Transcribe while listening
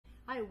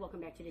Hi,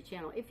 welcome back to the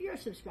channel. If you're a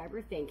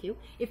subscriber, thank you.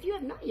 If you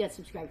have not yet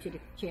subscribed to the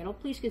channel,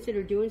 please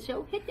consider doing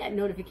so. Hit that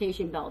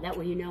notification bell. That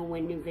way you know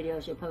when new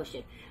videos are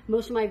posted.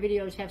 Most of my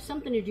videos have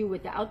something to do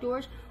with the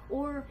outdoors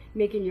or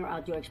making your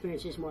outdoor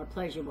experiences more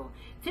pleasurable.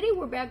 Today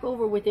we're back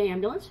over with the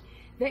ambulance.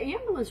 The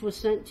ambulance was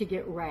sent to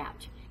get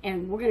wrapped,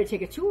 and we're going to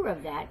take a tour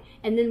of that.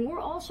 And then we're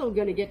also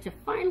going to get to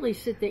finally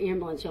sit the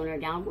ambulance owner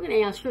down. We're going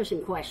to ask her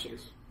some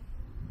questions.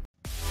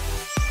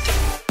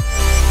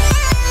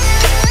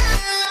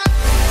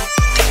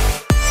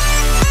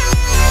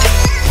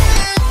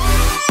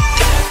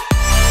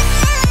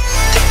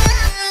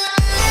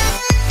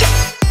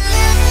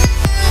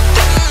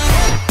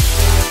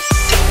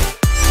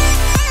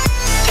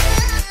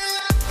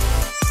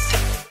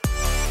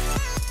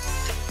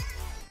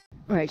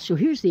 All right, so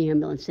here's the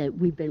ambulance that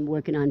we've been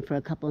working on for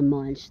a couple of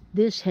months.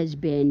 This has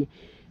been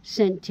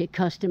sent to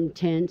custom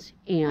tents,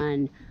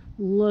 and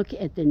look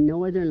at the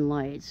northern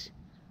lights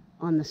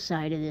on the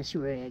side of this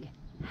rig.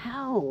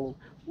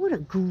 What a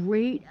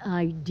great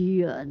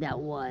idea that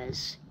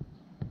was.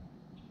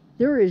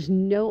 There is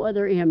no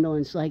other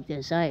ambulance like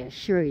this, I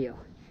assure you.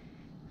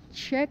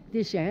 Check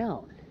this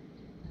out.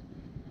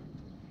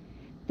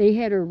 They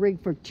had her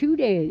rigged for 2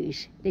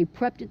 days. They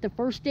prepped it the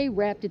first day,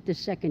 wrapped it the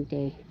second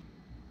day.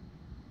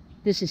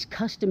 This is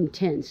custom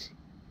tents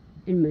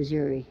in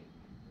Missouri.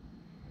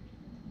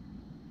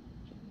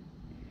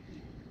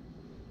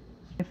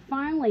 I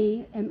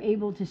finally am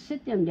able to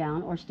sit them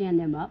down or stand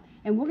them up,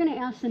 and we're going to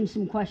ask them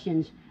some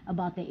questions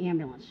about the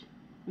ambulance.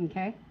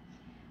 Okay?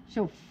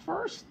 So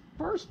first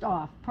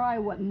off,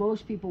 probably what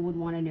most people would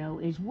want to know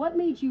is what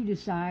made you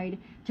decide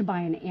to buy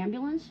an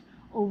ambulance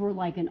over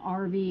like an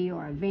RV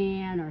or a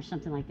van or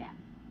something like that?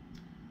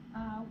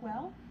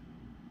 Well,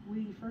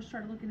 we first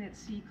started looking at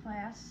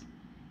C-Class.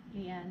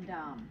 And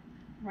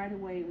right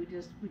away, we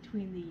just,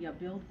 between the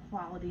build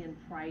quality and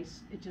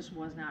price, it just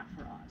was not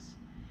for us.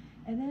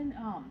 And then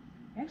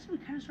actually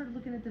we kind of started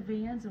looking at the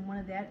vans, and one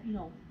of that, you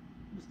know,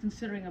 was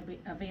considering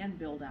a van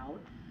build out.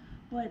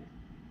 But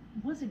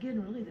once again,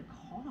 really the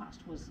cost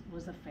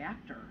was a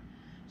factor.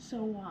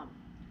 So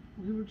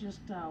we were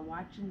just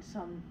watching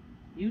some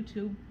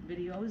YouTube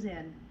videos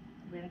and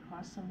ran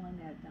across someone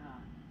that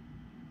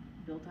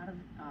built out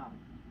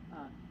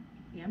of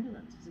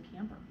ambulance as a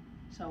camper.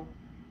 So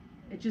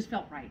it just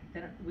felt right.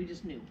 Then we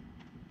just knew.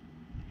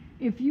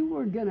 If you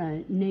were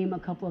gonna name a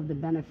couple of the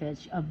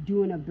benefits of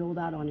doing a build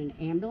out on an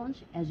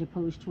ambulance as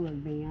opposed to a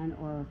van,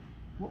 or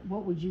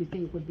what would you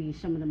think would be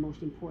some of the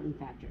most important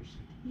factors?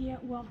 Yeah,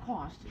 well,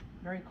 cost,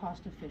 very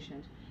cost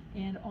efficient,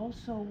 and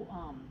also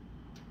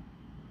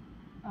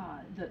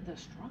the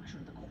structure,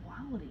 the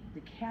quality,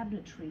 the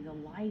cabinetry, the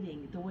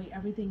lighting, the way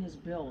everything is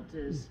built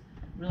is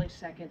really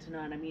second to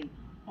none. I mean,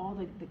 all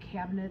the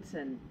cabinets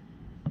and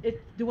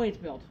the way it's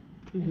built.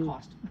 And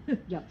cost.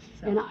 Yep.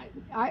 So, and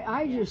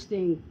I just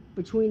think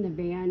between the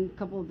van,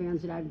 couple of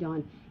vans that I've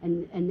done,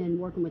 and then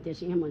working with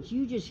this ambulance,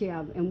 you just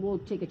have, and we'll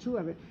take a tour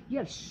of it, you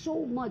have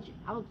so much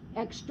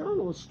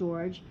external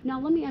storage. Now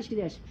let me ask you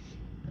this.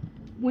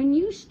 When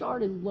you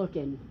started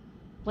looking,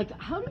 like,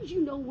 how did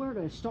you know where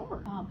to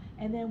start?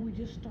 And then we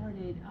just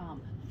started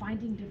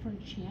finding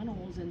different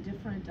channels and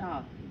different,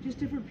 just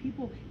different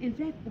people. In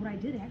fact, what I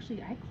did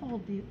actually, I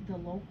called the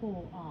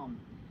local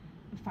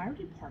fire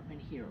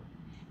department here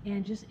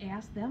and just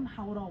ask them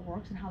how it all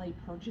works and how they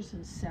purchase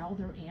and sell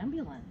their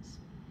ambulance.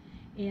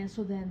 And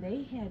so then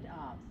they had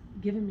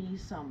given me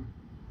some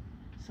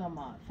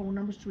phone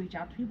numbers to reach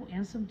out to people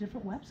and some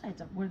different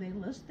websites where they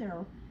list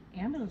their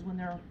ambulance when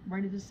they're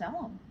ready to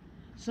sell them.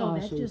 So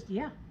awesome. That just,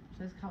 so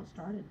that's how it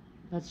started.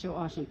 That's so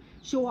awesome.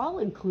 So I'll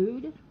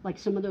include like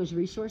some of those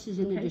resources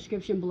in the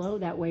description below.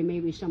 That way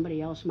maybe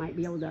somebody else might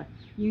be able to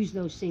use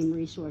those same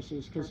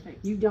resources, because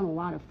you've done a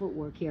lot of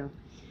footwork here.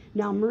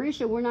 Now,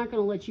 Marissa, we're not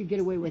going to let you get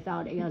away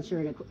without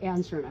answering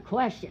a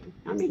question.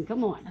 I mean,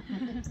 come on.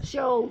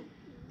 So,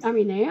 I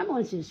mean, the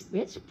ambulance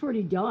it's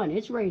pretty done.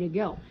 It's ready to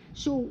go.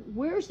 So,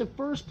 where's the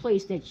first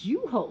place that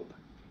you hope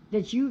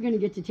that you're going to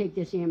get to take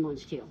this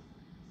ambulance to?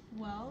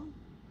 Well,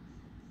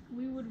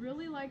 we would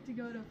really like to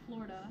go to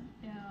Florida,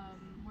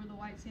 where the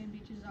white sand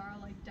beaches are,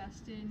 like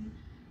Destin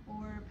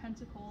or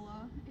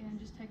Pensacola, and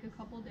just take a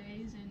couple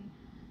days and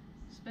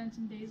spend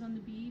some days on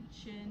the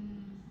beach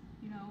and,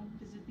 you know,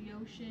 visit the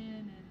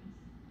ocean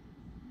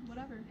and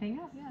whatever. Hang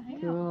out. Yeah,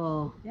 hang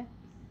out. Yeah.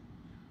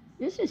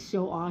 This is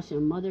so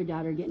awesome.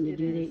 Mother-daughter getting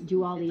to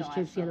do all these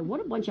trips together.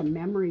 What a bunch of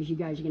memories you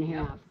guys are going to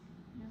have.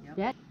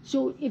 Yep.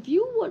 So if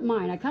you wouldn't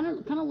mind, I kind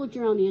of looked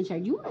around the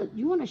inside. You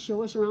want to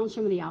show us around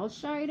some of the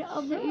outside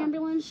of the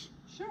ambulance?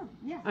 Sure,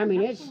 yeah. I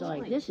mean, absolutely.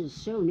 It's like, this is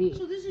so neat.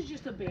 So this is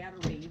just a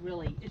battery,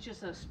 really. It's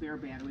just a spare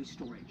battery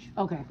storage.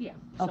 Okay. Yeah,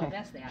 so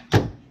that's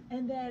that.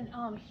 And then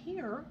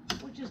here,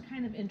 which is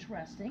kind of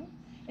interesting,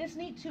 it's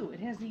neat too. It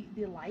has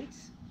the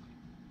lights,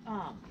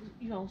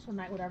 you know, so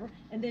night whatever.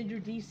 And then your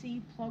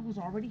DC plug was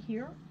already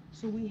here.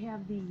 So we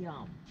have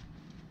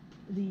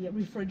the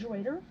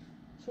refrigerator.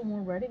 So when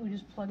we're ready, we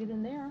just plug it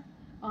in there.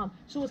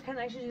 So it's kind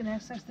of nice. You can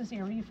access this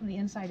area from the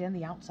inside and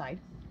the outside.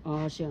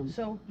 Awesome.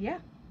 So yeah,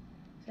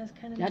 that's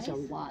kind of nice.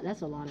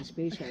 That's a lot of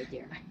space right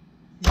there.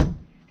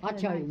 I'll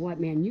tell you what,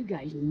 man, you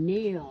guys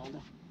nailed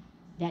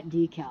that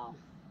decal.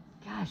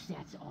 Gosh,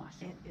 that's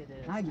awesome. It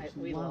is. I just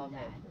we love love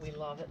that. it. We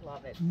love it,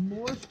 love it.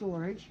 More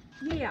storage.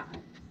 Yeah.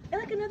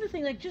 And like another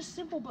thing, like just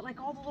simple, but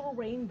like all the little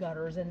rain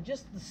gutters and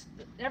just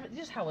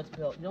just how it's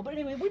built, you know. But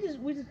anyway, we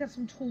just got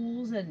some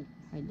tools and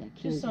Like that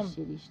Kansas some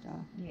City stuff.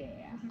 yeah.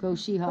 Go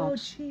Seahawks. Oh,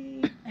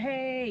 Chiefs!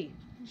 Hey,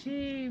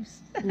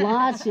 Chiefs!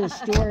 Lots of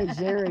storage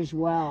there as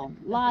well.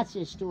 Lots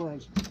of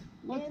storage.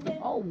 Look, And then-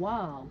 oh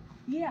wow.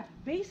 Yeah,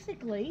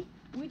 basically,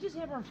 we just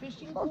have our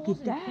fishing Look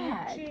pools at and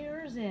that. camp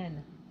chairs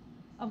and,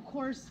 of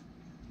course,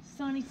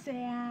 sunny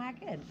sack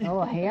and Oh,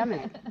 a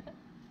hammock.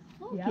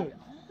 Look Yep. at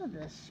all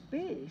the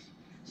space.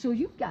 So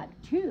you've got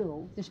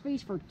the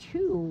space for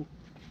two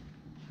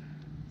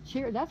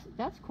chairs.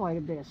 That's quite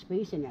a bit of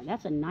space in there.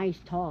 That's a nice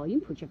tall. You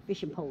can put your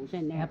fishing poles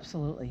in there.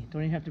 Absolutely.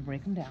 Don't even have to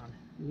break them down.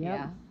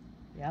 Yep.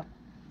 Yep.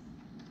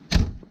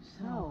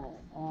 How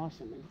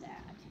awesome is that?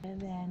 And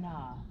then,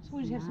 so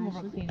we just have some of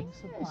our Nice. cleaning Look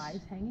at supplies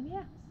this. hanging,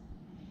 yeah.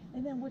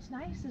 And then what's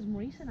nice is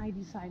Maurice and I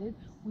decided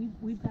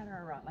we've got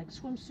our like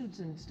swimsuits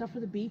and stuff for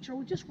the beach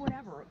or just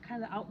whatever,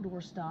 kind of outdoor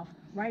stuff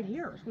right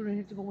here. So we don't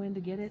have to go in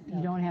to get it.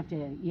 You don't have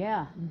to,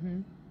 yeah.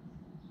 Mm-hmm.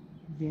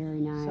 Very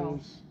nice. So-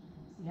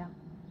 Yeah.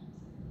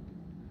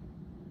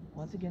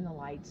 Once again, the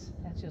lights.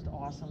 That's just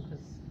awesome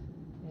because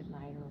at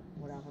night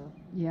or whatever.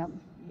 Yep.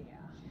 Yeah.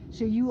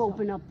 So you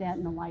open up that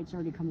and the lights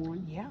already come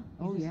on? Yeah.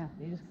 Oh, yeah.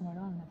 They just come right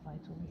on. That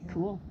light's over here.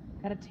 Cool.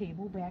 Got a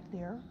table back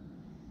there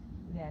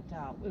that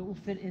it will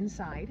fit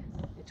inside.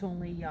 It's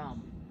only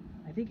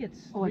I think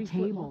it's Oh, a 3 foot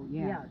table, long.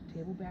 yeah. Yeah,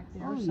 table back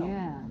there. Oh, so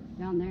yeah.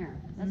 Down there.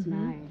 That's Mhm.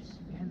 nice.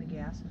 behind the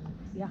gas. And,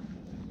 yeah.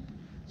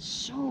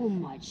 So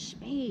much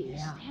space.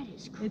 Yeah. That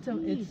is It's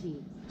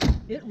crazy.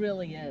 It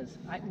really is.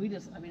 We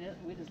just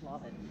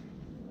love it.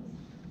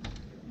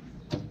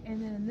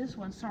 And then in this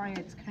one, sorry,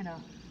 it's kind of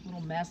a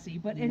little messy,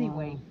 but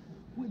anyway,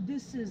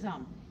 this is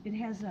it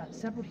has a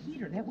separate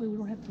heater. That way we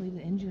don't have to leave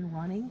the engine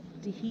running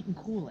to heat and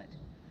cool it.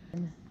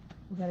 And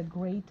we've got a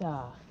great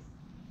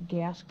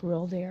gas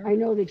grill there. I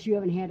know that you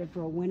haven't had it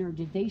for a winter.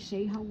 Did they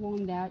say how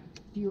long that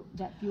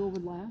fuel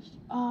would last?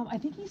 I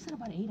think he said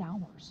about 8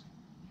 hours.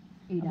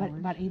 8 hours.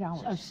 About 8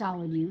 hours. Of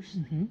solid use.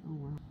 Mhm. Oh,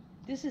 wow.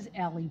 This is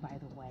Ellie, by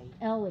the way.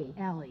 Ellie.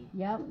 Ellie.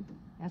 Yep.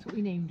 That's what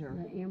we named her.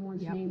 The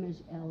ambulance Yep. name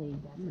is Ellie.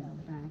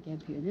 Back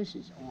up here. This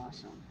is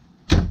awesome.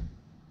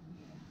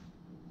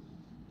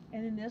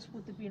 And in this,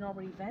 with it being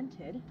already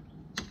vented,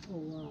 Oh,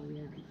 wow,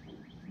 yeah.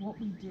 what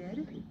we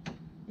did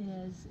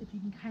is, if you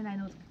can kind of, I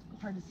know it's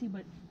hard to see,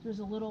 but there's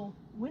a little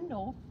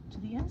window to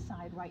the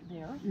inside right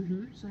there.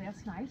 Mm-hmm. So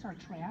that's nice, our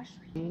trash.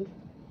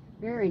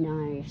 Very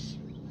nice.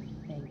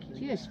 Thank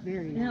you. Just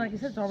very nice. Yeah, like I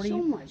said, it's already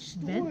so much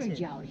storage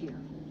vented. out here.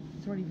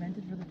 It's already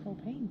vented for the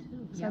propane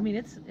too. So I Yep. mean,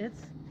 it's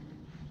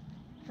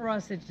for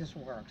us, it just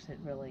works. It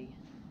really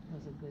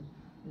was a good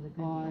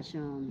deal.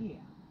 Awesome. Yeah.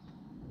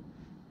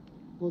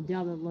 Well,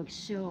 Deb, it looks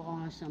so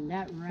awesome.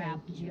 That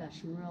wrap Thank you.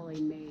 just really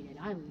made it.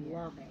 I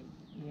love it.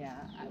 Yeah,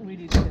 we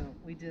do too.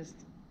 We just.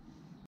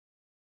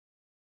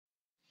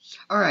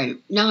 All right,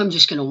 now I'm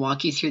just going to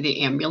walk you through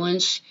the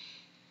ambulance.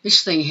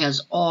 This thing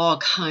has all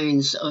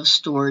kinds of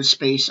storage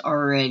space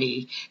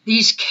already.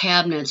 These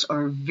cabinets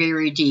are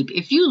very deep.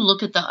 If you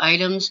look at the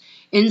items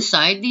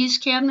inside these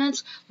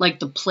cabinets, like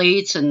the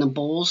plates and the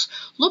bowls,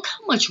 look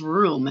how much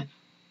room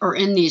are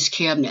in these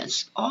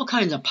cabinets. All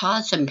kinds of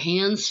pots and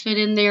pans fit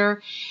in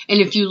there.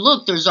 And if you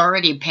look, there's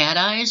already pad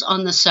eyes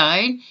on the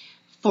side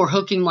for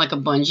hooking like a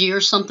bungee or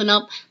something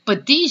up.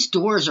 But these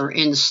doors are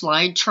in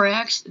slide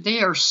tracks.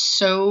 They are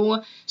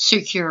so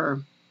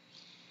secure.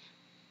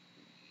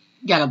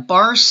 Got a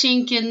bar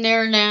sink in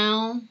there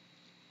now.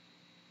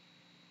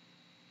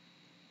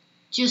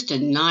 Just a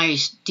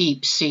nice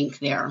deep sink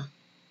there.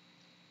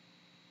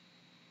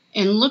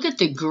 And look at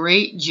the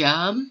great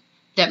job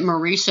that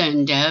Marisa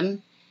and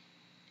Deb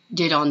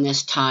did on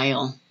this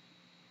tile.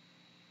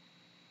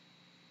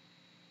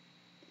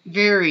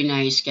 Very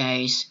nice,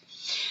 guys.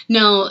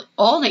 Now,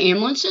 all the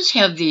ambulances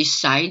have these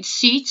side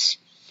seats,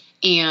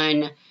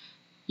 and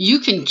you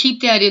can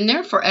keep that in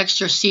there for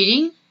extra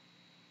seating.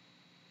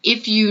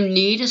 If you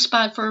need a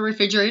spot for a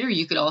refrigerator,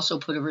 you could also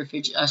put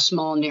a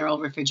small, narrow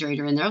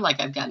refrigerator in there, like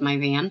I've got in my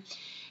van.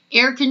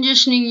 Air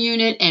conditioning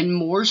unit and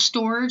more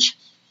storage.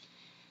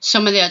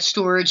 Some of that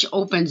storage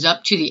opens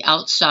up to the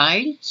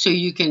outside, so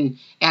you can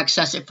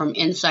access it from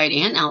inside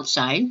and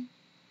outside.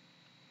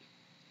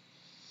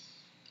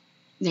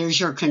 There's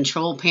your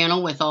control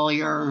panel with all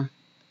your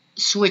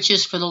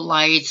switches for the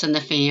lights and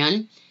the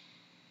fan.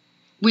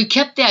 We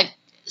kept that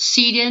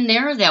seat in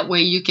there, that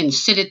way you can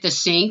sit at the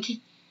sink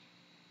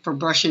for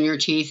brushing your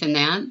teeth and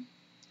that.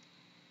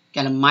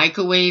 Got a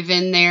microwave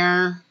in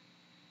there.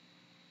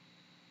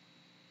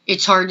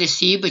 It's hard to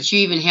see, but you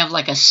even have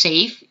like a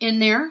safe in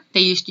there.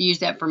 They used to use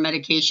that for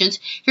medications.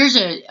 Here's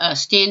a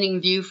standing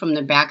view from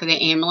the back of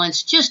the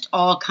ambulance. Just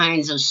all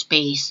kinds of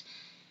space.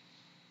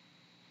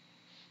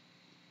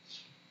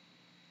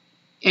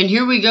 And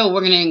here we go.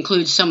 We're going to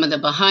include some of the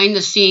behind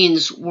the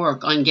scenes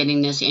work on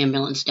getting this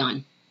ambulance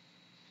done.